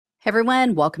Hey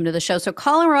everyone, welcome to the show. So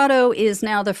Colorado is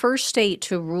now the first state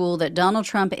to rule that Donald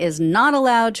Trump is not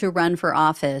allowed to run for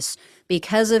office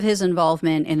because of his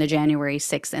involvement in the January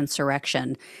 6th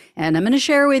insurrection. And I'm going to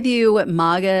share with you what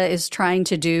MAGA is trying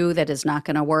to do that is not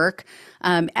going to work.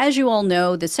 As you all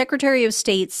know, the Secretary of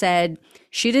State said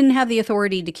she didn't have the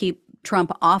authority to keep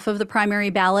Trump off of the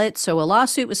primary ballot, so a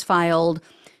lawsuit was filed.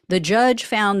 The judge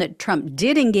found that Trump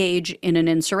did engage in an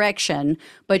insurrection,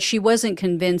 but she wasn't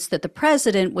convinced that the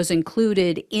president was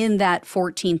included in that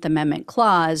 14th Amendment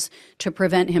clause to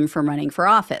prevent him from running for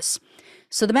office.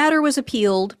 So the matter was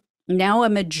appealed. Now a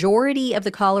majority of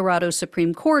the Colorado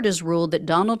Supreme Court has ruled that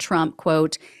Donald Trump,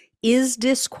 quote, is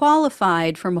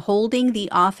disqualified from holding the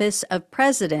office of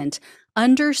president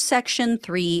under Section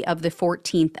 3 of the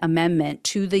 14th Amendment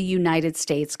to the United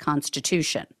States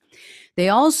Constitution. They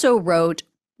also wrote,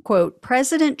 quote,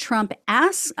 President Trump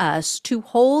asks us to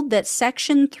hold that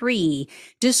Section 3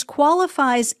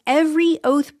 disqualifies every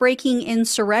oath-breaking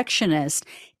insurrectionist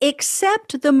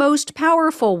except the most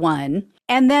powerful one,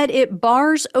 and that it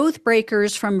bars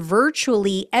oath-breakers from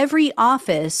virtually every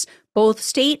office, both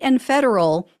state and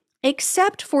federal,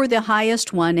 except for the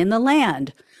highest one in the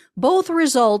land. Both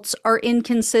results are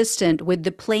inconsistent with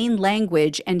the plain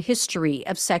language and history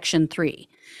of Section 3.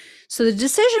 So the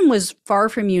decision was far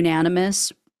from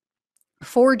unanimous.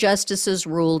 4 justices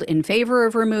ruled in favor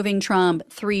of removing Trump,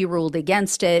 3 ruled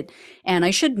against it. And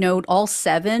I should note all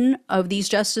 7 of these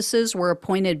justices were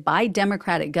appointed by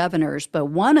Democratic governors, but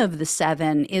one of the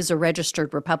 7 is a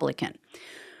registered Republican.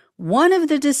 One of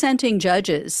the dissenting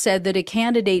judges said that a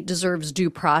candidate deserves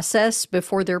due process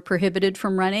before they're prohibited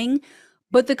from running,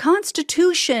 but the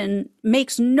Constitution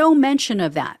makes no mention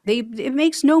of that. It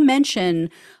makes no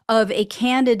mention of a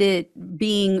candidate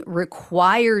being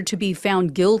required to be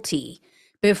found guilty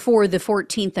before the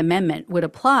 14th Amendment would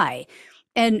apply.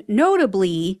 And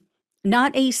notably,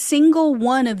 not a single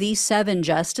one of these 7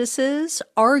 justices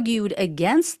argued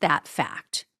against that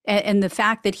fact and the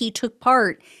fact that he took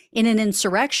part in an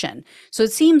insurrection. So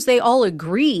it seems they all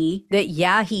agree that,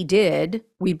 yeah, he did.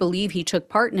 We believe he took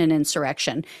part in an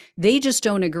insurrection. They just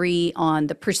don't agree on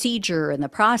the procedure and the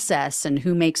process and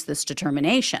who makes this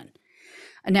determination.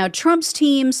 Now, Trump's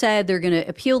team said they're going to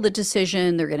appeal the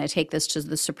decision. They're going to take this to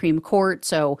the Supreme Court.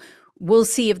 So we'll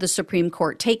see if the Supreme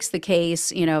Court takes the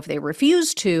case. You know, if they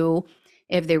refuse to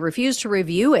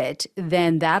review it,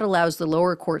 then that allows the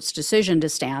lower court's decision to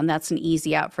stand. That's an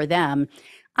easy out for them.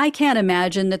 I can't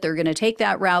imagine that they're going to take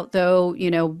that route, though. You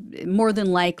know, more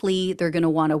than likely, they're going to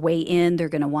want to weigh in. They're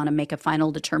going to want to make a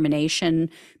final determination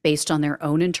based on their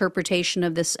own interpretation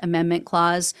of this amendment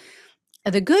clause.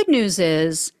 The good news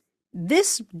is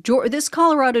this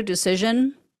Colorado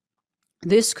decision,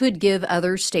 this could give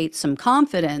other states some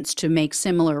confidence to make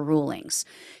similar rulings.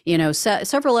 You know,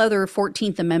 several other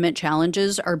 14th Amendment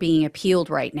challenges are being appealed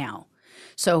right now.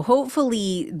 So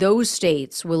hopefully those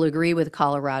states will agree with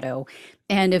Colorado.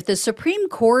 And if the Supreme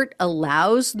Court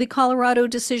allows the Colorado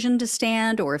decision to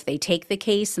stand, or if they take the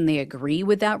case and they agree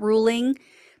with that ruling,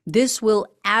 this will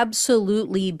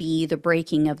absolutely be the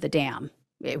breaking of the dam.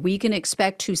 We can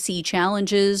expect to see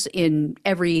challenges in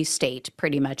every state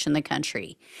pretty much in the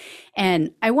country.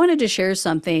 And I wanted to share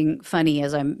something funny,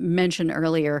 as I mentioned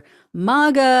earlier.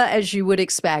 MAGA, as you would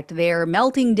expect, they're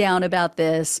melting down about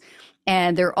this,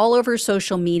 and they're all over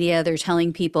social media. They're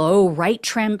telling people, oh, write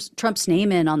Trump's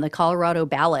name in on the Colorado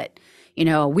ballot. You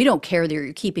know, we don't care that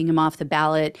you're keeping him off the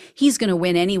ballot. He's going to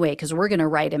win anyway because we're going to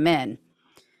write him in.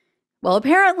 Well,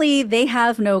 apparently they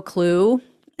have no clue.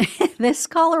 This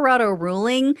Colorado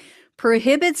ruling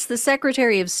prohibits the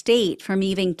Secretary of State from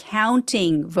even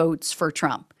counting votes for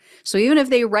Trump. So even if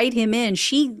they write him in,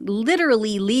 she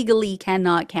literally legally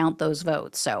cannot count those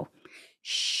votes. So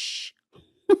shh,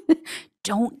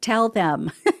 don't tell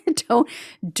them.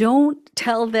 Don't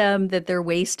tell them that they're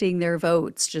wasting their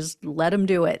votes. Just let them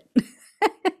do it.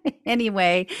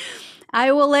 Anyway,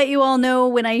 I will let you all know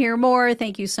when I hear more.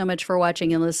 Thank you so much for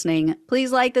watching and listening.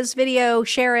 Please like this video,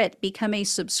 share it, become a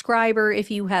subscriber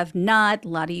if you have not. A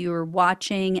lot of you are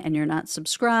watching and you're not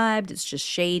subscribed. It's just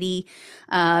shady.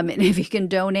 And if you can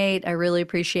donate, I really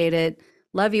appreciate it.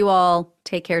 Love you all.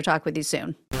 Take care. Talk with you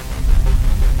soon.